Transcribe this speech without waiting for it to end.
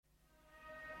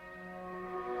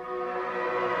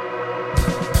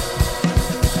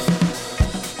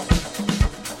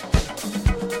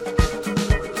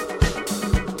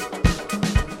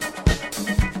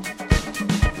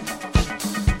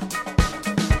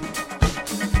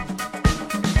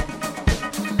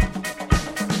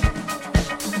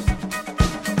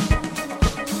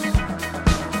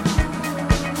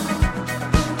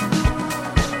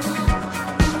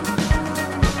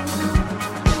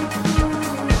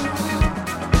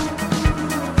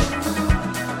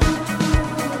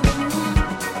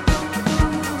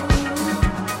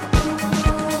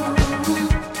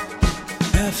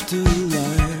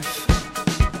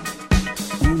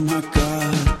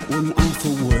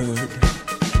word.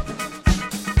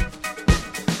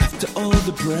 After all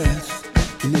the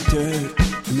breath and the dirt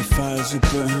and the fires we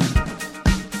burn,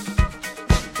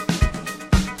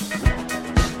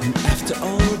 and after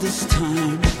all this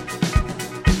time,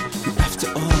 and after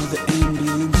all the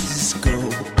ambulances go,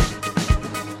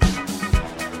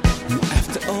 and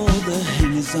after all the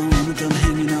hangers on, done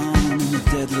hanging on in the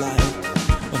dead light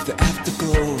of the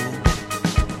afterglow,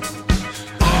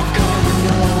 I gotta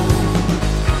know,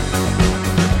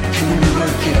 can we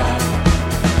work it out?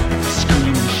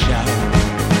 Scream and shout,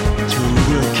 till we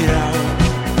work it out.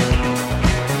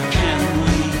 Can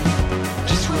we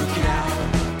just work it out?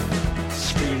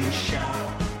 Scream and shout,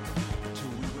 till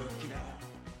we work it out.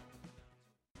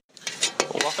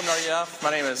 Well, welcome to RUF.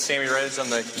 My name is Sammy Rhodes. I'm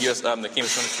the the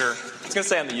campus minister. I was going to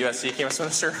say I'm the USC campus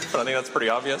minister, but I think that's pretty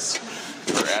obvious.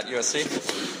 We're at USC.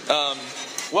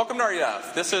 Welcome to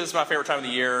RUF. This is my favorite time of the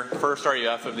year, first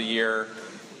RUF of the year.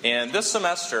 And this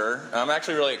semester, I'm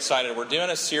actually really excited. We're doing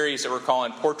a series that we're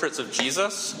calling Portraits of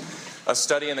Jesus, a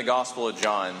study in the Gospel of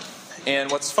John.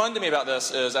 And what's fun to me about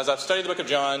this is, as I've studied the book of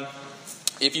John,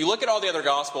 if you look at all the other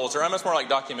Gospels, they're almost more like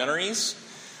documentaries,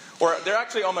 or they're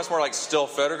actually almost more like still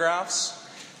photographs.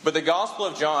 But the Gospel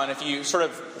of John, if you sort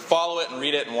of follow it and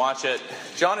read it and watch it,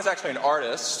 John is actually an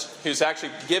artist who's actually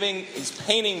he's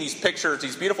painting these pictures,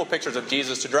 these beautiful pictures of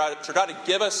Jesus to try to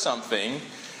give us something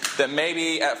that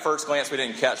maybe at first glance we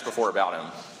didn't catch before about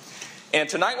him. And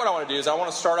tonight what I want to do is I want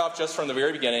to start off just from the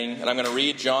very beginning, and I'm going to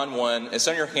read John 1. It's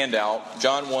on your handout,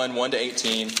 John 1, 1 to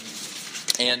 18.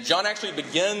 And John actually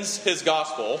begins his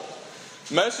gospel.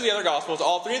 Most of the other gospels,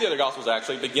 all three of the other gospels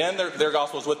actually, begin their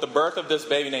gospels with the birth of this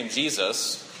baby named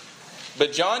Jesus.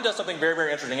 But John does something very,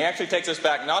 very interesting. He actually takes us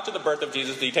back not to the birth of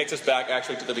Jesus, but he takes us back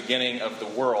actually to the beginning of the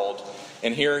world.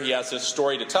 And here he has this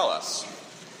story to tell us.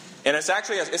 And it's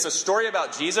a story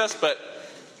about Jesus, but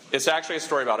it's actually a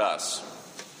story about us.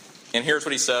 And here's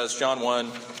what he says, John 1,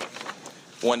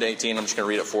 1 to 18. I'm just going to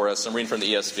read it for us. I'm reading from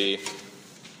the ESV.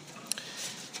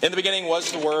 In the beginning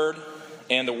was the Word,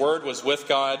 and the Word was with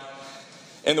God,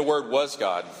 and the Word was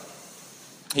God.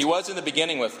 He was in the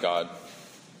beginning with God.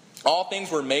 All things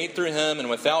were made through him, and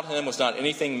without him was not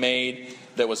anything made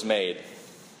that was made.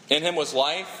 In him was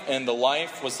life, and the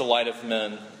life was the light of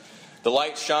men. The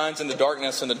light shines in the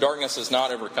darkness, and the darkness has not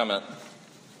overcome it.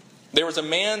 There was a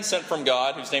man sent from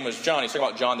God whose name was John. He's talking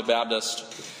about John the Baptist.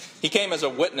 He came as a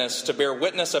witness to bear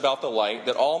witness about the light,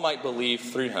 that all might believe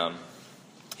through him.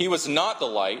 He was not the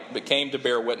light, but came to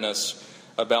bear witness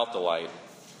about the light.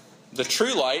 The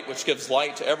true light, which gives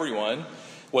light to everyone,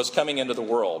 was coming into the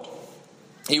world.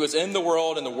 He was in the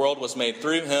world, and the world was made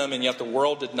through him, and yet the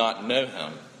world did not know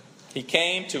him. He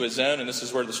came to his own, and this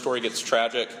is where the story gets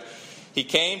tragic. He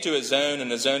came to his own, and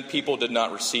his own people did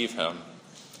not receive him.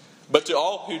 But to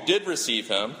all who did receive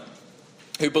him,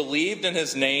 who believed in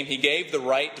his name, he gave the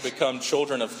right to become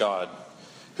children of God,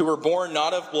 who were born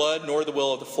not of blood, nor the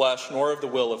will of the flesh, nor of the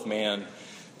will of man,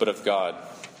 but of God.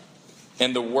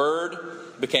 And the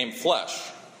Word became flesh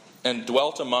and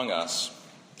dwelt among us.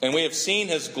 And we have seen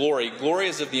his glory. Glory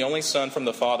as of the only Son from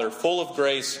the Father, full of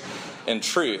grace and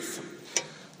truth.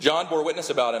 John bore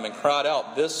witness about him and cried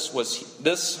out, This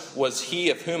was he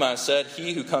of whom I said,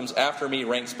 He who comes after me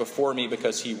ranks before me,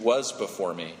 because he was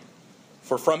before me.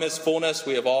 For from his fullness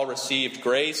we have all received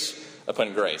grace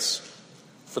upon grace.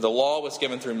 For the law was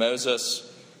given through Moses.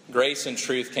 Grace and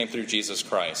truth came through Jesus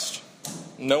Christ.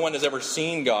 No one has ever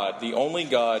seen God, the only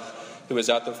God who is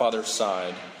at the Father's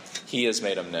side. He has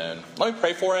made him known. Let me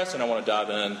pray for us, and I want to dive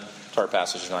in to our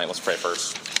passage tonight. Let's pray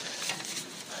first.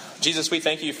 Jesus, we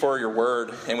thank you for your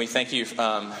word, and we thank you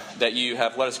that you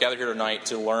have let us gather here tonight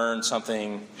to learn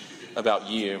something about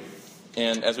you.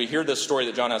 And as we hear this story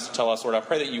that John has to tell us, Lord, I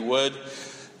pray that you would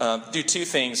do two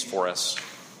things for us.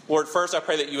 Lord, first, I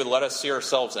pray that you would let us see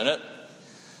ourselves in it.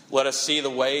 Let us see the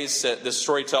ways that this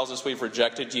story tells us we've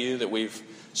rejected you, that we've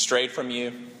strayed from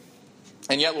you.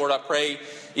 And yet, Lord, I pray,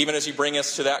 even as you bring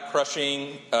us to that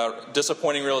crushing,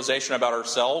 disappointing realization about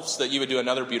ourselves, that you would do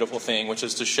another beautiful thing, which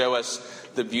is to show us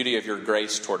the beauty of your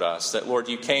grace toward us. That, Lord,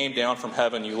 you came down from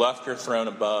heaven, you left your throne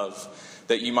above,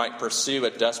 that you might pursue a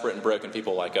desperate and broken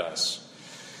people like us.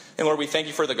 And Lord, we thank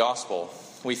you for the gospel.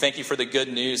 We thank you for the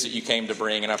good news that you came to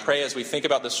bring. And I pray as we think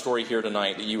about this story here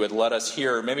tonight, that you would let us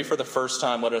hear, maybe for the first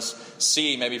time, let us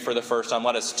see, maybe for the first time,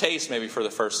 let us taste, maybe for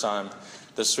the first time,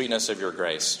 the sweetness of your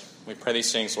grace. We pray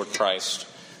these things, Lord Christ,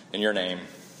 in your name.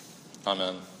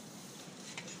 Amen.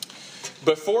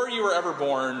 Before you were ever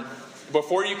born,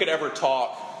 before you could ever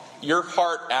talk, your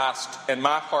heart asked, and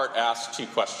my heart asked, two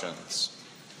questions.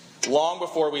 Long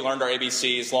before we learned our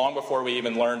ABCs, long before we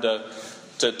even learned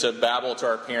to babble to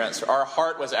our parents, our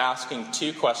heart was asking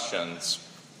two questions.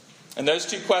 And those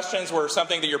two questions were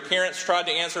something that your parents tried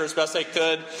to answer as best they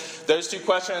could. Those two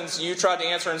questions you tried to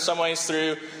answer in some ways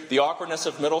through the awkwardness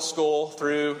of middle school,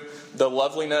 through the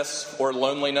loveliness or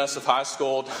loneliness of high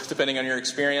school, depending on your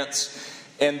experience.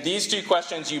 And these two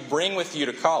questions you bring with you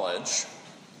to college.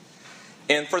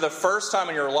 And for the first time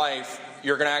in your life,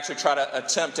 you're going to actually try to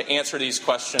attempt to answer these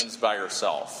questions by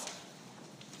yourself.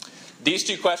 These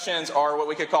two questions are what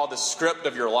we could call the script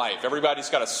of your life. Everybody's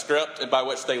got a script by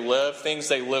which they live, things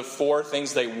they live for,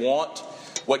 things they want,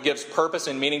 what gives purpose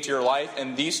and meaning to your life.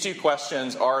 And these two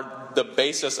questions are the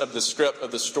basis of the script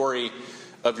of the story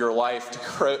of your life,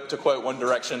 to quote One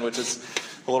Direction, which is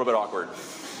a little bit awkward.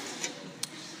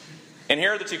 And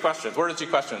here are the two questions. What are the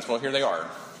two questions? Well, here they are.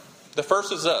 The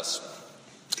first is this: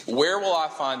 where will I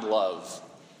find love?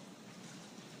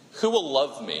 Who will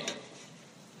love me?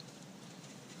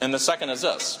 And the second is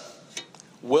this: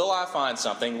 will I find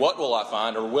something, what will I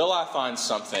find, or will I find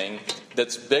something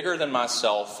that's bigger than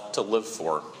myself to live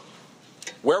for?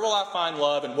 Where will I find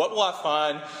love, and what will I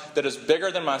find that is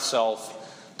bigger than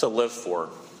myself to live for?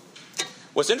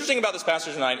 What's interesting about this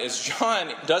passage tonight is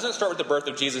John doesn't start with the birth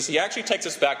of Jesus. He actually takes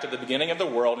us back to the beginning of the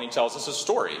world, and he tells us a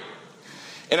story.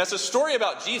 And it's a story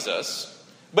about Jesus,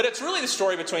 but it's really the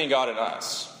story between God and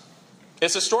us.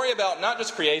 It's a story about not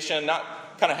just creation, not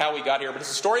kind of how we got here, but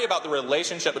it's a story about the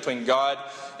relationship between God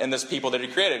and this people that he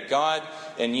created, God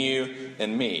and you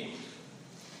and me.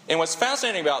 And what's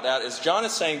fascinating about that is John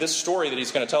is saying this story that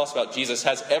he's going to tell us about Jesus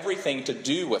has everything to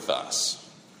do with us.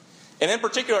 And in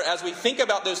particular, as we think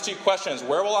about those two questions,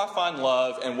 where will I find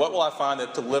love and what will I find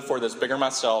that to live for that's bigger than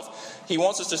myself, he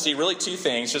wants us to see really two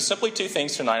things, just simply two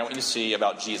things tonight I want you to see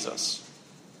about Jesus.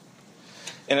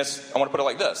 And I want to put it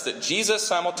like this, that Jesus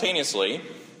simultaneously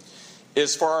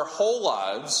is for our whole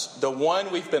lives the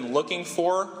one we've been looking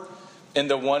for and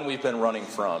the one we've been running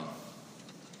from.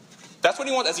 That's what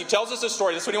he wants, as he tells us this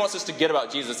story, that's what he wants us to get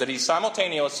about Jesus, that he's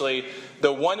simultaneously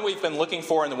the one we've been looking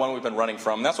for and the one we've been running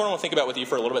from. And that's what I want to think about with you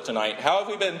for a little bit tonight. How have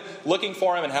we been looking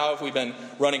for him and how have we been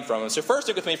running from him? So first,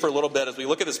 stick with me for a little bit as we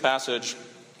look at this passage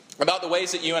about the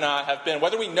ways that you and I have been,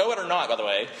 whether we know it or not, by the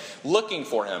way, looking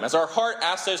for him. As our heart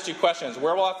asks those two questions,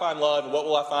 where will I find love and what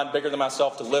will I find bigger than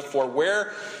myself to live for?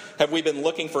 Where have we been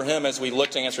looking for him as we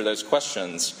look to answer those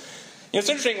questions? You know, it's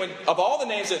interesting, of all the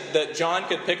names that John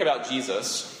could pick about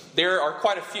Jesus, there are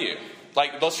quite a few.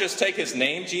 Like, let's just take his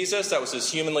name, Jesus. That was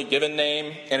his humanly given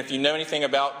name. And if you know anything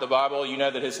about the Bible, you know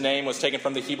that his name was taken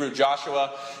from the Hebrew Joshua,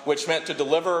 which meant to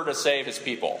deliver or to save his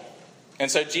people.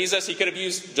 And so Jesus, he could have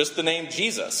used just the name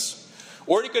Jesus.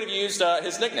 Or he could have used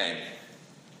his nickname.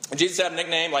 Jesus had a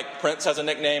nickname, like Prince has a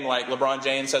nickname, like LeBron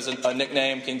James has a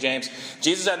nickname, King James.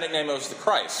 Jesus had a nickname, it was the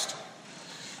Christ.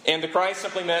 And the Christ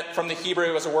simply meant, from the Hebrew,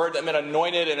 it was a word that meant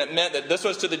anointed, and it meant that this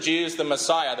was to the Jews the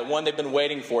Messiah, the one they've been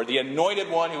waiting for, the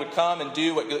anointed one who would come and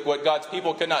do what God's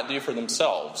people could not do for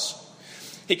themselves.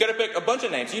 He could have picked a bunch of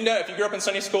names. You know, if you grew up in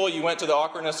Sunday school, you went to the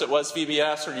awkwardness that was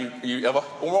VBS, or you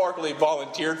awkwardly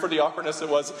volunteered for the awkwardness that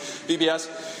was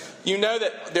VBS. You know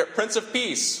that they're Prince of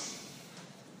Peace,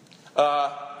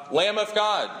 Lamb of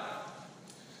God.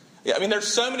 Yeah, I mean, there's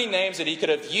so many names that he could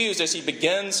have used as he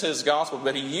begins his gospel,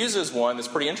 but he uses one that's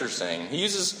pretty interesting. He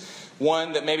uses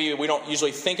one that maybe we don't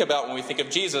usually think about when we think of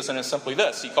Jesus, and it's simply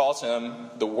this. He calls him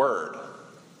the Word.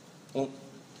 Well,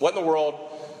 what in the world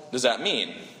does that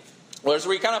mean? Well, as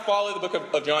we kind of follow the book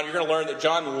of John, you're going to learn that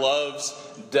John loves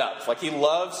depth. Like, he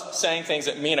loves saying things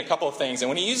that mean a couple of things. And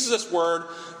when he uses this word,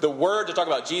 the Word, to talk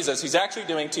about Jesus, he's actually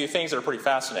doing two things that are pretty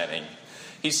fascinating.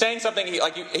 He's saying something,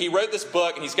 he wrote this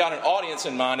book, and he's got an audience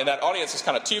in mind, and that audience is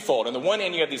kind of twofold. On the one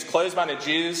hand, you have these closed-minded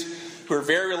Jews who are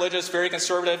very religious, very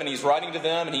conservative, and he's writing to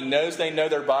them, and he knows they know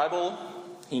their Bible.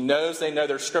 He knows they know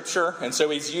their Scripture, and so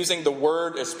he's using the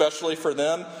Word especially for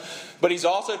them. But he's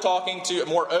also talking to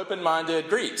more open-minded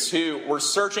Greeks who were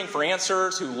searching for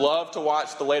answers, who love to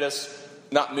watch the latest,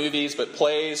 not movies, but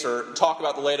plays, or talk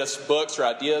about the latest books or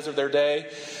ideas of their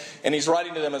day. And he's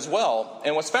writing to them as well.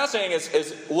 And what's fascinating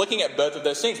is looking at both of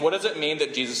those things. What does it mean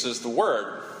that Jesus is the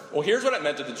Word? Well, here's what it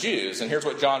meant to the Jews, and here's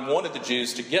what John wanted the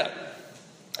Jews to get.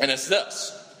 And it's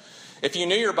this. If you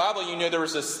knew your Bible, you knew there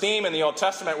was this theme in the Old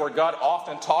Testament where God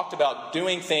often talked about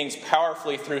doing things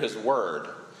powerfully through his Word.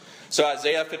 So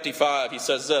Isaiah 55, he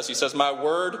says this. He says, "My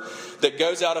word that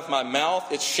goes out of my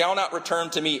mouth, it shall not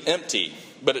return to me empty,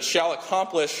 but it shall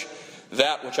accomplish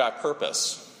that which I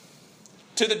purpose."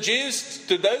 To the Jews,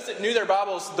 to those that knew their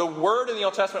Bibles, the word in the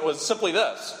Old Testament was simply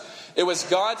this. It was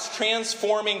God's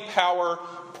transforming power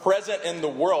present in the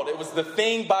world. It was the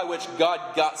thing by which God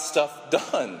got stuff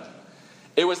done.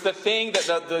 It was the thing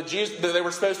that the Jews, that they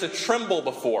were supposed to tremble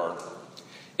before.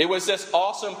 It was this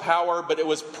awesome power, but it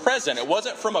was present. It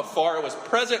wasn't from afar. It was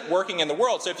present, working in the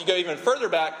world. So if you go even further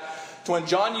back to when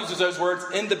John uses those words,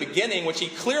 in the beginning, which he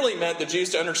clearly meant the Jews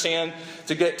to understand,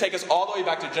 take us all the way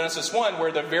back to Genesis 1,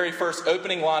 where the very first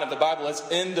opening line of the Bible is,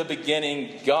 in the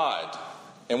beginning, God.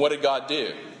 And what did God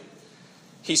do?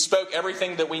 He spoke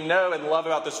everything that we know and love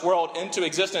about this world into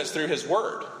existence through his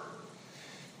word.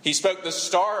 He spoke the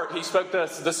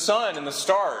sun and the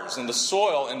stars and the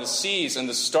soil and the seas and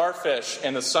the starfish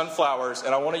and the sunflowers.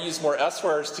 And I want to use more S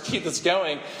words to keep this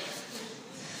going,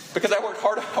 because I worked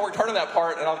hard on that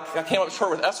part, and I came up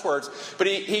short with S words. But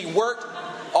he worked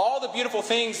all the beautiful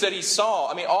things that he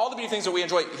saw. I mean, all the beautiful things that we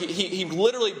enjoy. He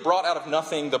literally brought out of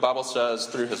nothing, the Bible says,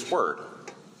 through his word.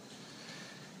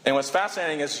 And what's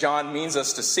fascinating is John means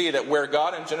us to see that where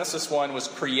God in Genesis 1 was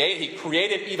he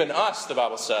created even us, the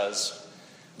Bible says,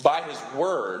 by his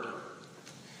word.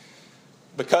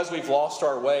 Because we've lost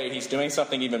our way, he's doing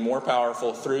something even more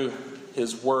powerful through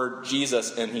his word,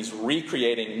 Jesus, and he's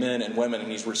recreating men and women,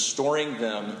 and he's restoring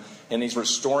them, and he's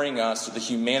restoring us to the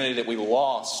humanity that we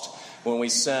lost when we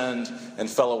sinned and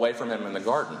fell away from him in the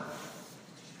garden.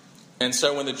 And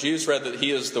so when the Jews read that he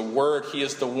is the Word, he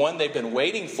is the one they've been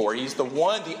waiting for. He's the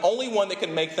only one that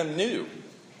can make them new.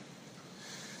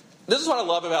 This is what I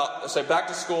love about, say, back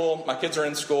to school. My kids are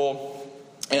in school.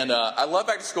 And I love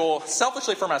back to school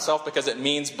selfishly for myself because it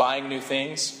means buying new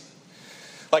things.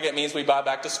 Like it means we buy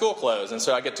back to school clothes. And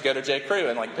so I get to go to J. Crew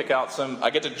and pick out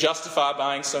I get to justify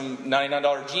buying some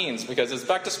 $99 jeans because it's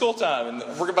back to school time. And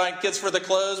we're going to buy kids for the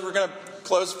clothes. We're going to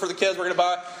clothes for the kids. We're going to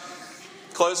buy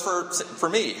clothes for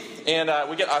me. And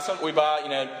we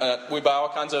buy all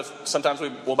kinds of, sometimes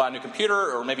we'll buy a new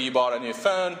computer, or maybe you bought a new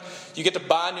phone. You get to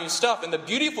buy new stuff. And the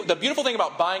beautiful thing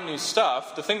about buying new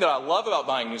stuff, the thing that I love about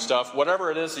buying new stuff,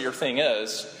 whatever it is that your thing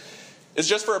is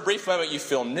just for a brief moment you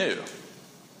feel new.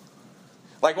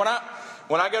 Like when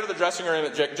I go to the dressing room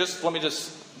at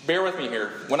bear with me here.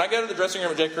 When I go to the dressing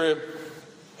room at J. Crew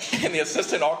and the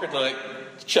assistant awkwardly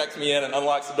checks me in and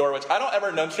unlocks the door, which I don't ever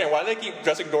understand why they keep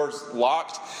dressing doors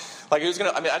locked. I just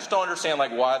don't understand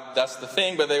why that's the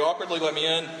thing, but they awkwardly let me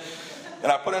in,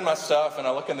 and I put in my stuff, and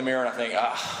I look in the mirror, and I think,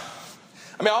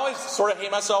 I always sort of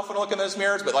hate myself when I look in those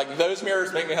mirrors, but those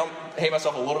mirrors make me hate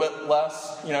myself a little bit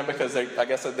less, because I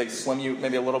guess they slim you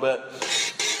maybe a little bit,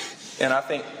 and I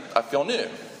think I feel new.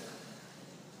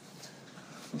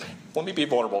 Let me be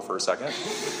vulnerable for a second.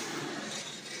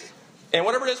 And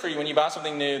whatever it is for you, when you buy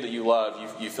something new that you love,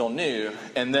 you feel new.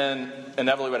 And then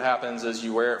inevitably what happens is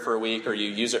you wear it for a week, or you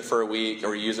use it for a week,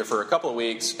 or you use it for a couple of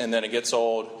weeks, and then it gets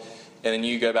old, and then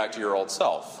you go back to your old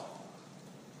self.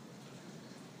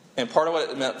 And part of what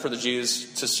it meant for the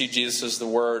Jews to see Jesus as the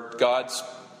Word, God's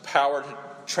power,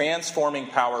 transforming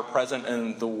power present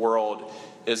in the world,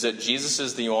 is that Jesus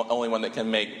is the only one that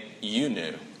can make you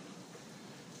new,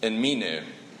 and me new,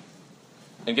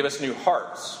 and give us new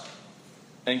hearts.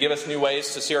 And give us new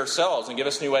ways to see ourselves, and give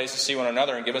us new ways to see one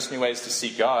another, and give us new ways to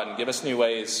see God, and give us new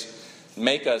ways,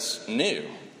 make us new.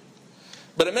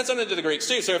 But it meant something to the Greeks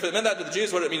too. So if it meant that to the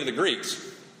Jews, what did it mean to the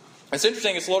Greeks? It's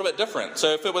interesting, it's a little bit different. So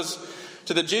if it was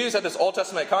to the Jews had this Old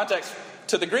Testament context,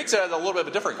 to the Greeks it had a little bit of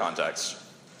a different context.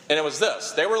 And it was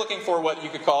this. They were looking for what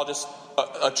you could call just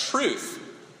a truth,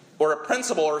 or a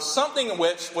principle, or something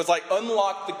which was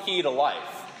unlock the key to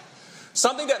life.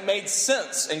 Something that made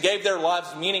sense and gave their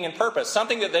lives meaning and purpose.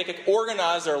 Something that they could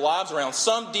organize their lives around.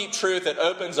 Some deep truth that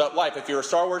opens up life. If you're a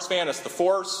Star Wars fan, it's the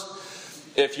Force.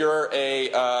 If you're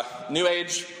a New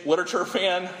Age literature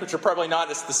fan, which you're probably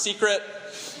not, it's The Secret.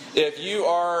 If you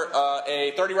are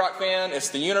a 30 Rock fan, it's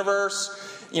the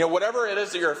universe. Whatever it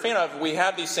is that you're a fan of, we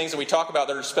have these things that we talk about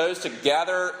that are supposed to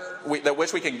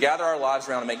which we can gather our lives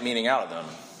around and make meaning out of them.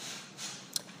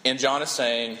 And John is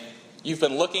saying, you've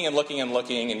been looking and looking and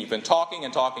looking, and you've been talking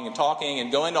and talking and talking,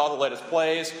 and going to all the latest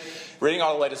plays, reading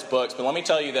all the latest books. But let me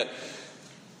tell you that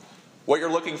what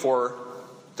you're looking for,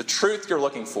 the truth you're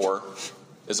looking for,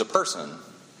 is a person.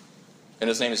 And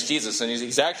his name is Jesus. And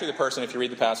he's actually the person, if you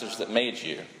read the passage, that made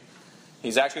you.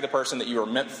 He's actually the person that you were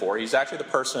meant for. He's actually the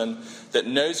person that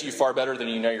knows you far better than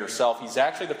you know yourself. He's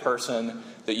actually the person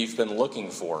that you've been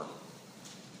looking for.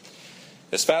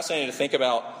 It's fascinating to think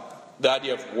about the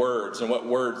idea of words and what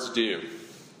words do.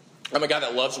 I'm a guy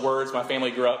that loves words. My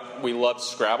family grew up, we loved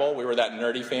Scrabble. We were that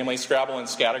nerdy family. Scrabble and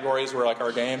Scattergories were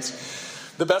our games.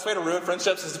 The best way to ruin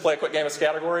friendships is to play a quick game of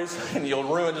Scattergories, and you'll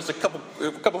ruin just a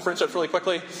couple friendships really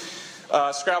quickly.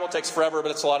 Scrabble takes forever,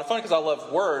 but it's a lot of fun because I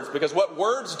love words. Because what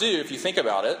words do, if you think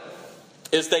about it,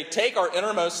 is they take our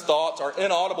innermost thoughts, our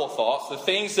inaudible thoughts, the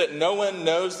things that no one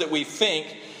knows that we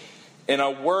think, and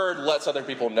a word lets other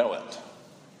people know it.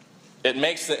 It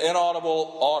makes the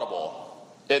inaudible audible.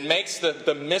 It makes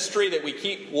the mystery that we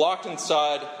keep locked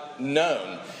inside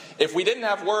known. If we didn't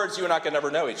have words, you and I could never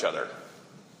know each other.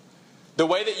 The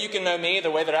way that you can know me,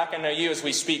 the way that I can know you, is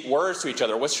we speak words to each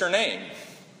other. What's your name?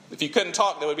 If you couldn't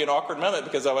talk, that would be an awkward moment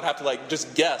because I would have to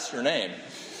just guess your name.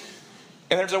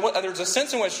 And there's a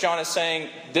sense in which John is saying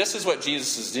this is what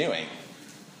Jesus is doing.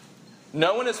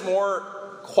 No one is more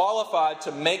qualified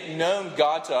to make known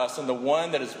God to us than the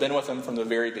one that has been with him from the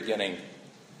very beginning.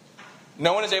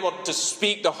 No one is able to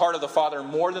speak the heart of the Father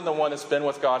more than the one that's been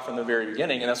with God from the very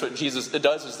beginning. And that's what Jesus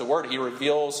does is the Word. He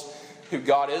reveals who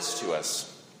God is to us.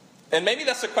 And maybe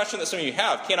that's the question that some of you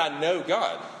have. Can I know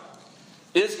God?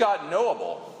 Is God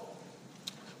knowable?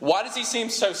 Why does he seem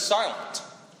so silent?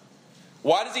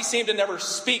 Why does he seem to never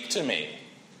speak to me?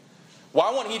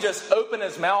 Why won't he just open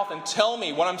his mouth and tell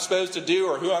me what I'm supposed to do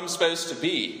or who I'm supposed to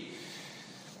be?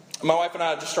 My wife and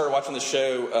I just started watching this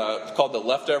show called The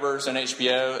Leftovers on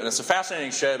HBO. And it's a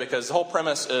fascinating show because the whole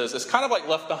premise is it's kind of like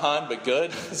Left Behind, but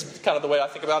good. It's kind of the way I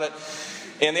think about it.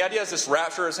 And the idea is this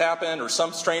rapture has happened or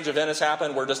some strange event has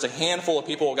happened where just a handful of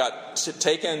people got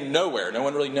taken nowhere. No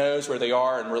one really knows where they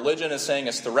are. And religion is saying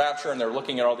it's the rapture, and they're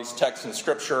looking at all these texts in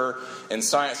Scripture. And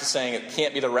science is saying it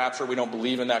can't be the rapture. We don't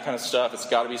believe in that kind of stuff. It's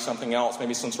got to be something else,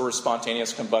 maybe some sort of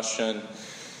spontaneous combustion.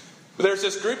 But there's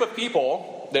this group of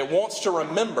people that wants to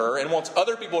remember and wants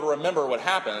other people to remember what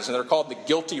happens, and they're called the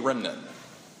guilty remnant.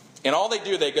 And all they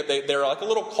do, they're like a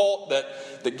little cult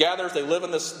that gathers. They live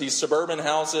in these suburban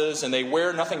houses, and they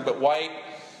wear nothing but white,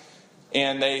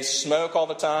 and they smoke all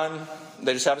the time.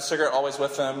 They just have a cigarette always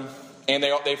with them, and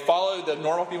they follow the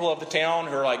normal people of the town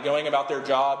who are like going about their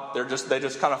job. They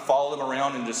just kind of follow them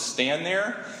around and just stand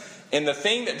there. And the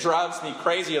thing that drives me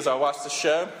crazy as I watch the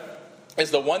show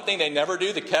is the one thing they never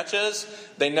do. The catch is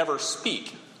they never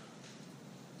speak.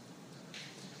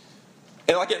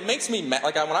 And it makes me mad.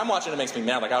 When I'm watching, it makes me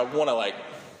mad. I want to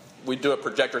we do a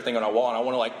projector thing on our wall, and I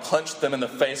want to punch them in the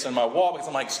face on my wall because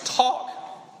I'm like, talk.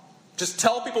 Just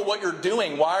tell people what you're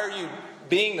doing. Why are you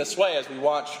being this way as we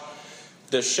watch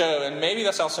this show? And maybe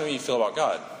that's how some of you feel about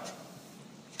God.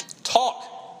 Talk.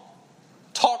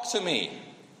 Talk to me.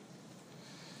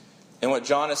 And what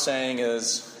John is saying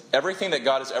is everything that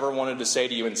God has ever wanted to say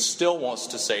to you and still wants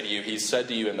to say to you, he's said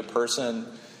to you in the person,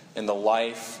 in the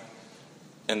life,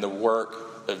 and the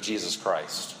work of Jesus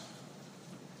Christ.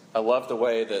 I love the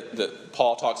way that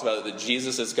Paul talks about it, that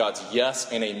Jesus is God's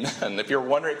yes and amen. If you're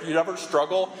wondering, if you ever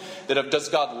struggle, does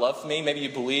God love me? Maybe you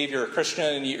believe you're a Christian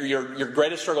and your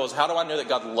greatest struggle is, how do I know that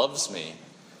God loves me?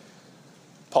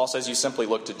 Paul says you simply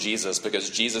look to Jesus, because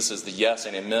Jesus is the yes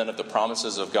and amen of the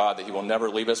promises of God, that he will never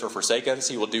leave us or forsake us.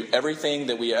 He will do everything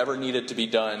that we ever needed to be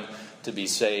done to be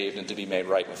saved and to be made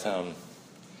right with him.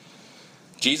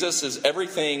 Jesus is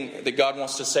everything that God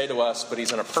wants to say to us, but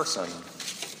he's in a person.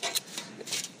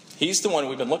 He's the one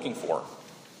we've been looking for.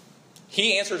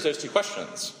 He answers those two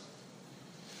questions.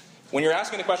 When you're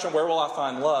asking the question, where will I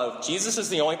find love? Jesus is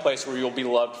the only place where you'll be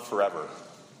loved forever.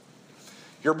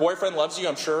 Your boyfriend loves you,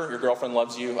 I'm sure. Your girlfriend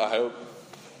loves you, I hope.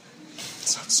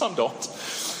 Some don't.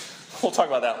 We'll talk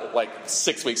about that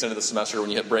 6 weeks into the semester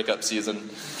when you hit breakup season.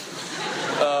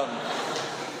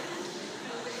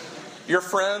 Your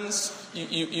friends,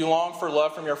 you long for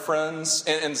love from your friends,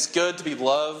 and it's good to be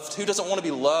loved. Who doesn't want to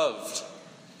be loved?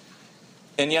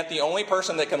 And yet the only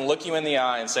person that can look you in the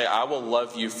eye and say, I will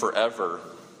love you forever,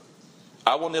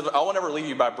 I will never leave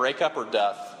you by breakup or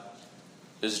death,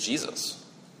 is Jesus.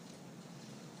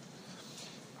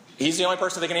 He's the only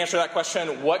person that can answer that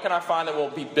question. What can I find that will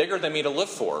be bigger than me to live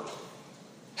for?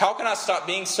 How can I stop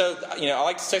being so... I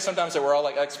like to say sometimes that we're all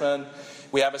like X-Men.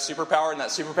 We have a superpower, and that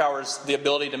superpower is the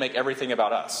ability to make everything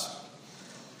about us.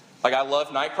 I love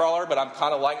Nightcrawler, but I'm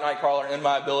kind of like Nightcrawler in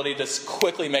my ability to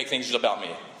quickly make things just about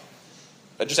me.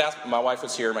 I just asked, my wife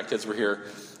was here, my kids were here.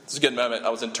 This is a good moment. I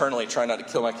was internally trying not to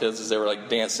kill my kids as they were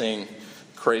dancing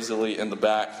crazily in the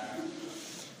back.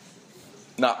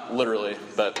 Not literally,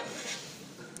 but...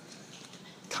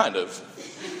 kind of.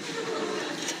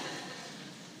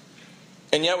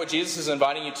 And yet what Jesus is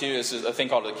inviting you to is a thing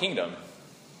called the kingdom,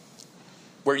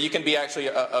 where you can be actually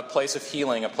a place of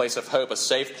healing, a place of hope, a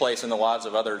safe place in the lives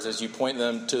of others as you point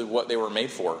them to what they were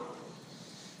made for.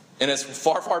 And it's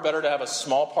far, far better to have a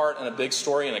small part in a big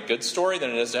story and a good story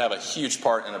than it is to have a huge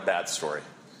part in a bad story.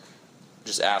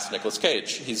 Just ask Nicolas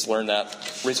Cage. He's learned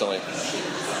that recently.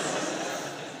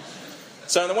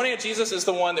 So on the one hand, Jesus is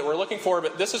the one that we're looking for,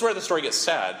 but this is where the story gets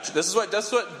sad. This is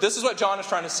what John is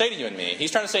trying to say to you and me.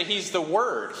 He's trying to say he's the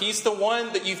Word. He's the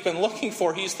one that you've been looking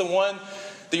for. He's the one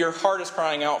that your heart is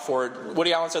crying out for.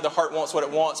 Woody Allen said the heart wants what it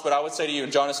wants, but I would say to you,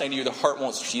 and John is saying to you, the heart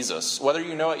wants Jesus, whether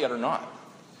you know it yet or not.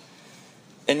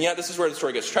 And yet this is where the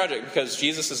story gets tragic, because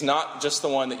Jesus is not just the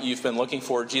one that you've been looking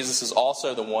for. Jesus is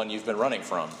also the one you've been running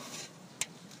from.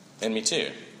 And me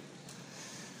too.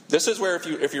 This is where,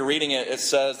 if you're reading it, it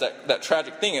says that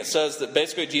tragic thing. It says that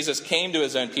basically Jesus came to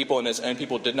his own people and his own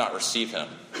people did not receive him.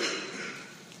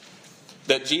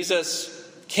 That Jesus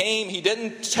came, he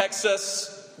didn't text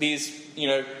us these,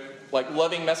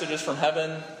 loving messages from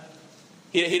heaven.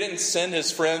 He didn't send his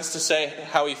friends to say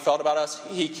how he felt about us.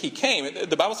 He came.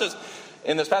 The Bible says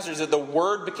in this passage that the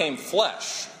Word became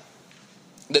flesh.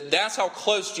 That's how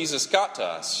close Jesus got to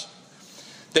us.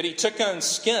 That he took on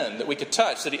skin that we could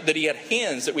touch. That he had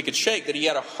hands that we could shake. That he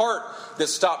had a heart that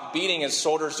stopped beating as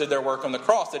soldiers did their work on the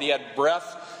cross. That he had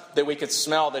breath that we could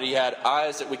smell. That he had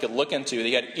eyes that we could look into. That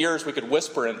he had ears we could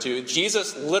whisper into.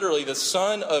 Jesus, literally, the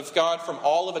Son of God from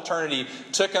all of eternity,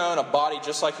 took on a body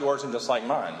just like yours and just like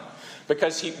mine.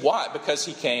 Why? Because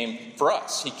he came for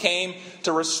us. He came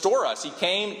to restore us. He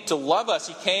came to love us.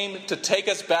 He came to take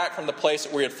us back from the place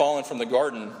that we had fallen from the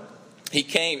garden. He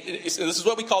came. This is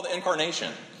what we call the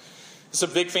incarnation. It's a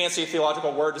big fancy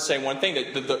theological word to say one thing,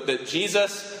 that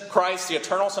Jesus Christ, the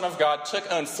eternal Son of God,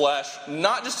 took on flesh,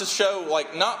 not just to show,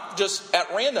 not just at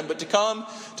random, but to come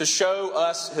to show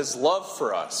us his love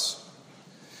for us.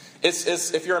 It's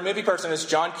if you're a movie person, it's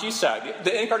John Cusack.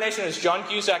 The incarnation is John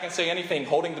Cusack can say anything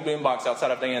holding the boombox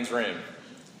outside of Diane's room.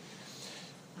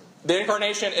 The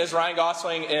incarnation is Ryan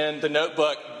Gosling in The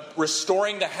Notebook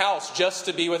restoring the house just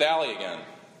to be with Allie again.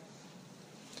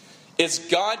 It's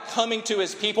God coming to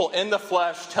his people in the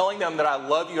flesh, telling them that I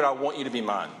love you and I want you to be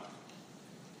mine.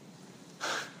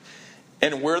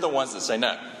 And we're the ones that say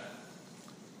no.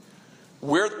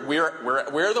 We're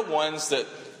the ones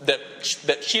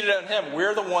that cheated on him.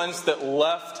 We're the ones that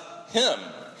left him.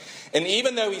 And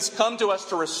even though he's come to us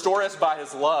to restore us by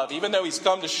his love, even though he's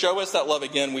come to show us that love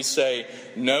again, we say,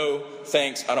 no,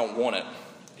 thanks, I don't want it.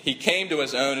 He came to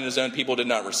his own and his own people did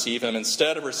not receive him.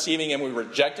 Instead of receiving him, we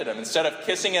rejected him. Instead of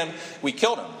kissing him, we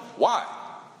killed him. Why?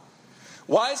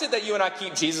 Why is it that you and I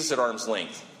keep Jesus at arm's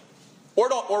length?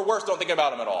 Or worse, don't think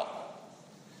about him at all?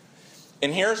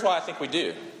 And here's why I think we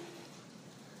do.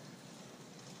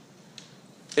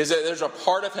 Is that there's a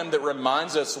part of him that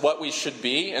reminds us what we should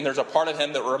be, and there's a part of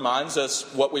him that reminds us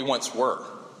what we once were.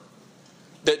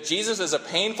 That Jesus is a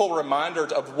painful reminder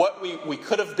of what we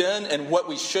could have been and what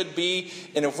we should be,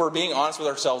 and if we're being honest with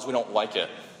ourselves, we don't like it.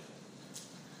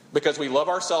 Because we love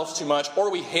ourselves too much,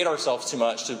 or we hate ourselves too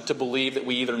much to believe that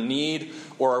we either need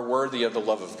or are worthy of the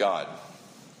love of God.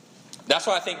 That's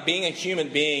why I think being a human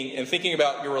being and thinking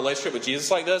about your relationship with Jesus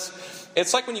like this,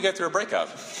 it's like when you go through a breakup.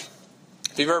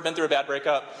 If you've ever been through a bad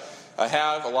breakup, I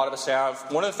have, a lot of us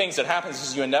have. One of the things that happens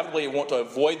is you inevitably want to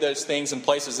avoid those things in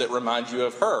places that remind you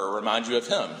of her or remind you of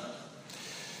him.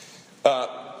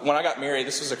 When I got married,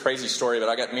 this was a crazy story, but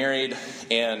I got married,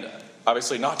 and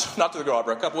obviously not to the girl I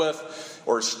broke up with,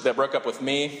 or that broke up with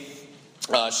me.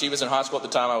 She was in high school at the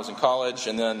time, I was in college,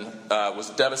 and then was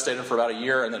devastated for about a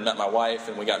year, and then met my wife,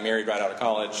 and we got married right out of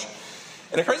college.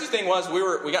 And the crazy thing was,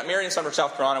 we got married in Sumter,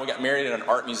 South Carolina. We got married in an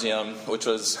art museum,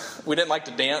 we didn't like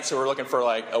to dance, so we were looking for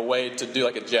a way to do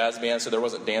a jazz band, so there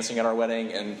wasn't dancing at our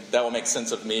wedding. And that will make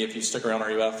sense of me if you stick around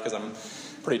RUF, because I'm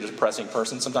a pretty depressing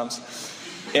person sometimes.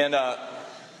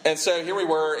 And so here we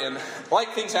were, and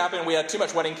things happened, we had too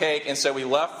much wedding cake, and so we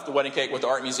left the wedding cake with the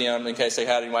art museum in case they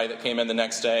had anybody that came in the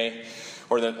next day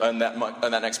or on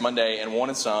that next Monday and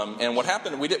wanted some. And what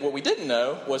happened, what we didn't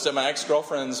know was that my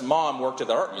ex-girlfriend's mom worked at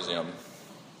the art museum.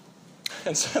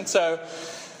 And so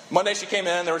Monday she came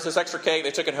in, there was this extra cake,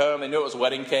 they took it home, they knew it was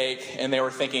wedding cake, and they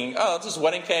were thinking, oh, this is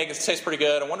wedding cake, it tastes pretty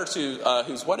good, I wonder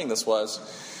whose wedding this was.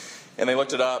 And they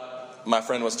looked it up, my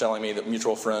friend was telling me, the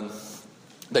mutual friend,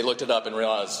 they looked it up and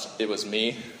realized it was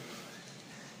me.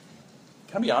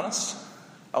 Can I be honest?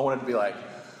 I wanted to be like,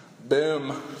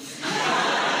 boom.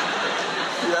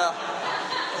 Yeah.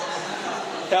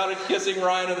 How did kissing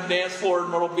Ryan on the dance floor at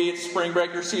Myrtle Beach spring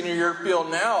break your senior year feel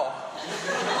now?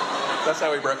 That's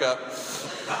how we broke up.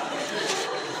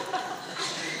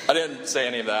 I didn't say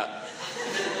any of that.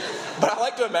 But I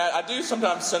like to imagine, I do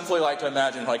sometimes sinfully like to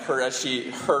imagine her as she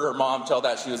heard her mom tell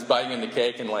that she was biting into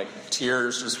cake and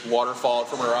tears just waterfalled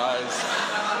from her eyes.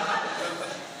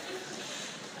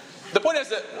 The point is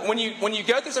that when you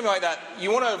go through something like that,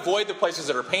 you want to avoid the places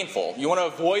that are painful. You want to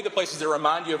avoid the places that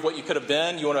remind you of what you could have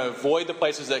been. You want to avoid the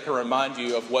places that can remind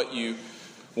you of what you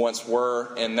once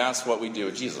were, and that's what we do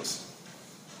with Jesus.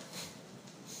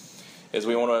 Is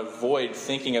we want to avoid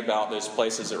thinking about those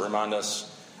places that remind us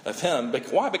of him.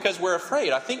 Why? Because we're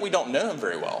afraid. I think we don't know him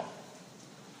very well.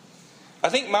 I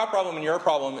think my problem and your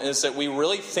problem is that we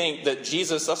really think that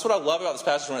Jesus, that's what I love about this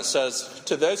passage when it says,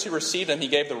 to those who received him, he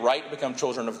gave the right to become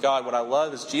children of God. What I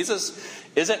love is Jesus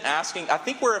isn't asking, I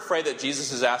think we're afraid that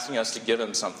Jesus is asking us to give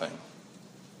him something.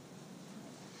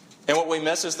 And what we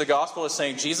miss is the gospel is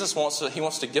saying Jesus wants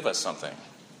to give us something.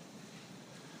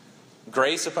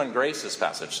 Grace upon grace, this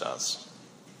passage says.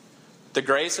 The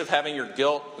grace of having your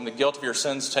guilt and the guilt of your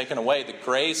sins taken away. The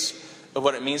grace of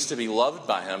what it means to be loved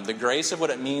by him. The grace of what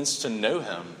it means to know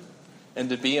him and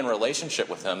to be in relationship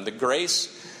with him. The grace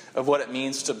of what it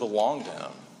means to belong to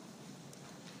him.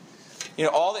 You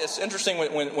know, it's interesting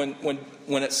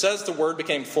when it says the Word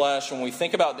became flesh, when we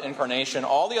think about the incarnation,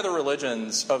 all the other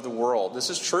religions of the world, this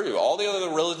is true, all the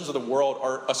other religions of the world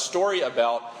are a story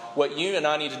about what you and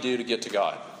I need to do to get to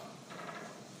God.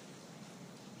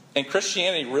 And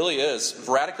Christianity really is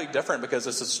radically different because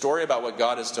it's a story about what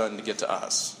God has done to get to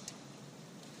us.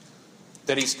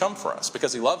 That he's come for us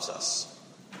because he loves us.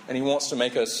 And he wants to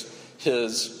make us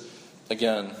his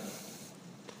again.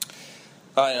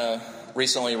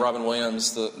 Recently, Robin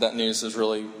Williams, that news has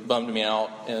really bummed me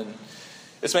out. And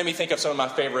it's made me think of some of my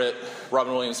favorite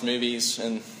Robin Williams movies.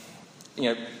 And,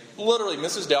 you know, literally,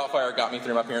 Mrs. Doubtfire got me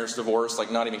through my parents' divorce.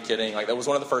 Like, not even kidding. Like, that was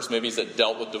one of the first movies that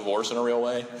dealt with divorce in a real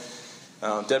way.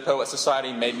 Dead Poet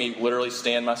Society made me literally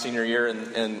stand my senior year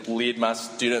and lead my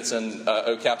students in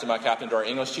 "Oh Captain, My Captain" to our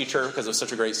English teacher because it was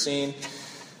such a great scene.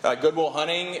 Good Will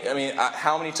Hunting, I mean,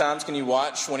 how many times can you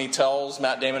watch when he tells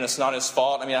Matt Damon it's not his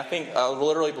fault? I mean, I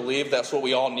literally believe that's what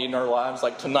we all need in our lives.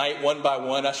 Like tonight, one by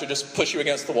one, I should just push you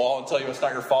against the wall and tell you it's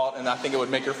not your fault, and I think it would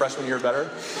make your freshman year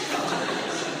better.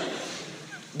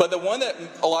 But the one that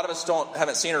a lot of us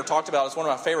haven't seen or talked about is one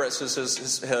of my favorites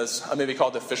is a movie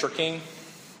called The Fisher King.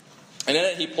 And in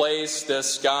it, he plays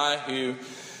this guy who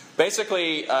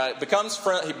basically becomes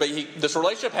friend. This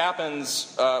relationship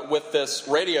happens with this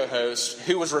radio host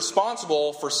who was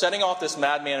responsible for setting off this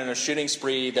madman in a shooting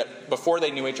spree that, before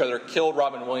they knew each other, killed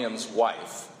Robin Williams'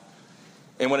 wife.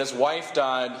 And when his wife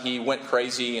died, he went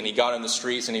crazy and he got in the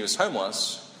streets and he was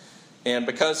homeless. And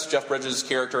because Jeff Bridges'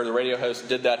 character, the radio host,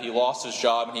 did that, he lost his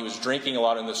job and he was drinking a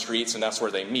lot in the streets, and that's where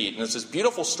they meet. And it's this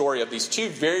beautiful story of these two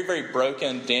very, very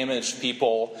broken, damaged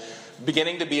people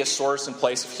beginning to be a source and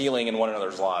place of healing in one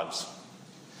another's lives.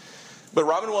 But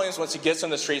Robin Williams, once he gets in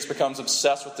the streets, becomes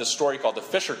obsessed with this story called The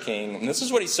Fisher King. And this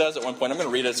is what he says at one point. I'm going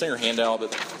to read it. It's in your handout.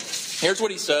 But here's what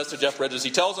he says to Jeff Bridges.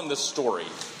 He tells him this story.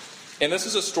 And this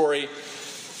is a story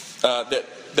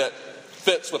that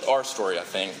fits with our story, I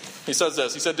think. He says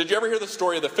this. He said, "Did you ever hear the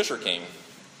story of the Fisher King?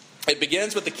 It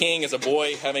begins with the king as a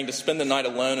boy having to spend the night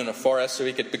alone in a forest so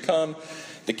he could become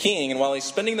the king. And while he's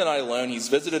spending the night alone, he's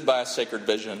visited by a sacred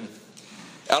vision.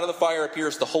 Out of the fire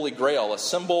appears the Holy Grail, a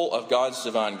symbol of God's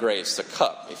divine grace, the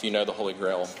cup, if you know the Holy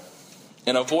Grail.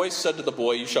 And a voice said to the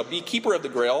boy, 'You shall be keeper of the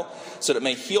Grail, so that it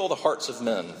may heal the hearts of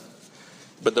men.'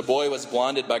 But the boy was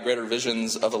blinded by greater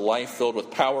visions of a life filled with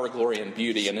power, glory, and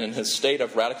beauty. And in his state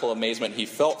of radical amazement, he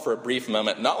felt for a brief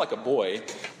moment, not like a boy,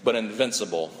 but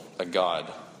invincible, a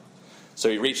god. So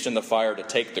he reached in the fire to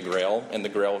take the Grail, and the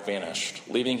Grail vanished,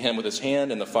 leaving him with his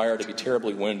hand in the fire to be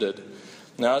terribly wounded.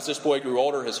 Now, as this boy grew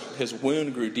older, his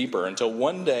wound grew deeper, until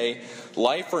one day,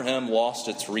 life for him lost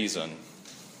its reason.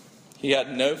 He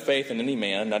had no faith in any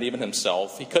man, not even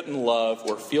himself. He couldn't love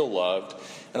or feel loved.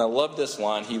 And I love this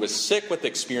line. He was sick with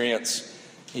experience.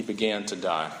 He began to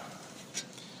die.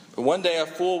 But one day, a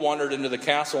fool wandered into the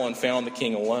castle and found the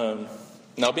king alone.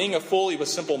 Now, being a fool, he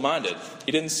was simple-minded.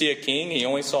 He didn't see a king. He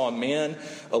only saw a man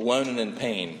alone and in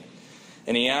pain.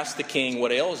 And he asked the king,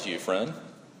 'What ails you, friend?'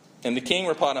 And the king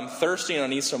replied, 'I'm thirsty and I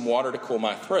need some water to cool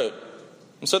my throat.'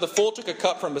 And so the fool took a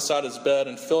cup from beside his bed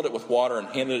and filled it with water and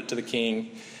handed it to the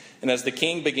king. And as the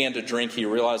king began to drink, he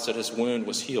realized that his wound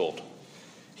was healed.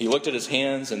 He looked at his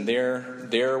hands, and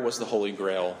there was the Holy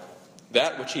Grail,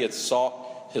 that which he had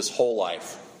sought his whole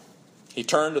life. He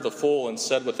turned to the fool and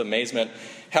said with amazement,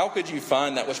 'How could you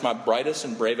find that which my brightest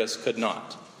and bravest could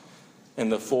not?'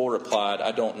 And the fool replied,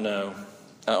 'I don't know.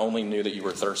 I only knew that you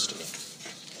were thirsty.'"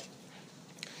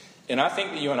 And I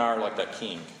think that you and I are like that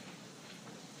king.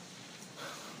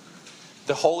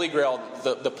 The Holy Grail,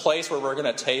 the place where we're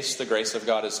going to taste the grace of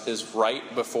God is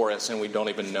right before us, and we don't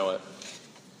even know it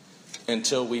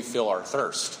until we feel our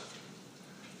thirst,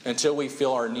 until we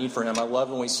feel our need for him. I love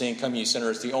when we sing, "Come ye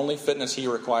sinners." The only fitness he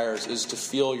requires is to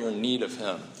feel your need of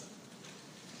him.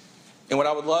 And what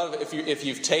I would love, if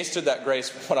you've tasted that grace,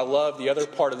 what I love, the other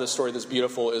part of this story that's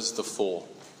beautiful is the fool.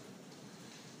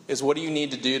 Is what do you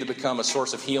need to do to become a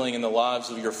source of healing in the lives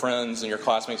of your friends and your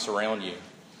classmates around you?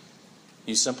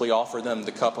 You simply offer them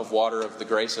the cup of water of the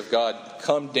grace of God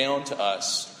come down to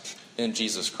us in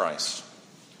Jesus Christ.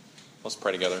 Let's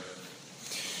pray together.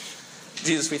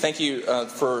 Jesus, we thank you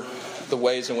for the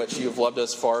ways in which you have loved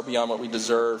us far beyond what we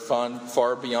deserve,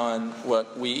 far beyond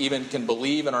what we even can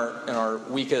believe in our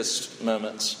weakest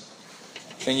moments.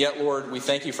 And yet, Lord, we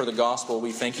thank you for the gospel.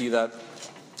 We thank you that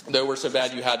though we're so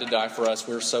bad you had to die for us,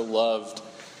 we're so loved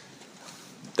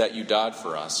that you died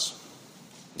for us.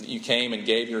 That you came and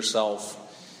gave yourself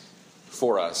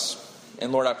for us.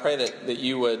 And Lord, I pray that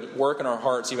you would work in our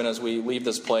hearts even as we leave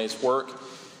this place.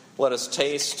 Let us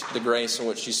taste the grace in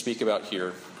which you speak about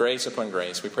here. Grace upon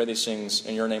grace. We pray these things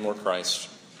in your name, Lord Christ.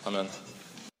 Amen.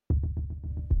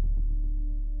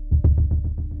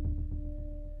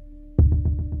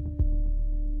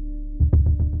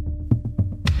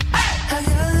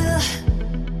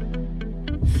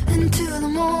 Into the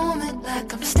moment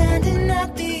like I'm standing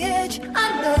at the edge.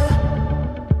 I know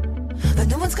that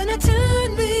no one's gonna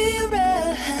turn me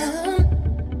around.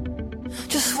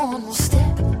 Just one more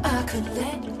step, I could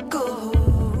let go.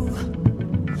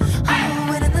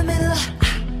 Oh, and in the middle,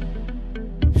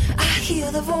 I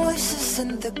hear the voices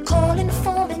and they're calling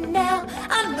for me now.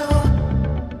 I know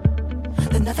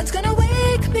that nothing's gonna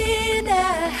wake me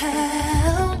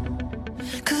now,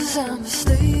 'cause I'm a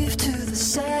slave to the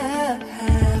sound.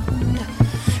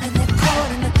 And they're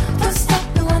calling, don't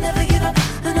stop, no, I'll never give up,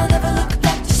 and I'll never look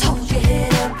back. Just hold your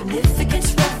head up, and if it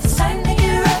gets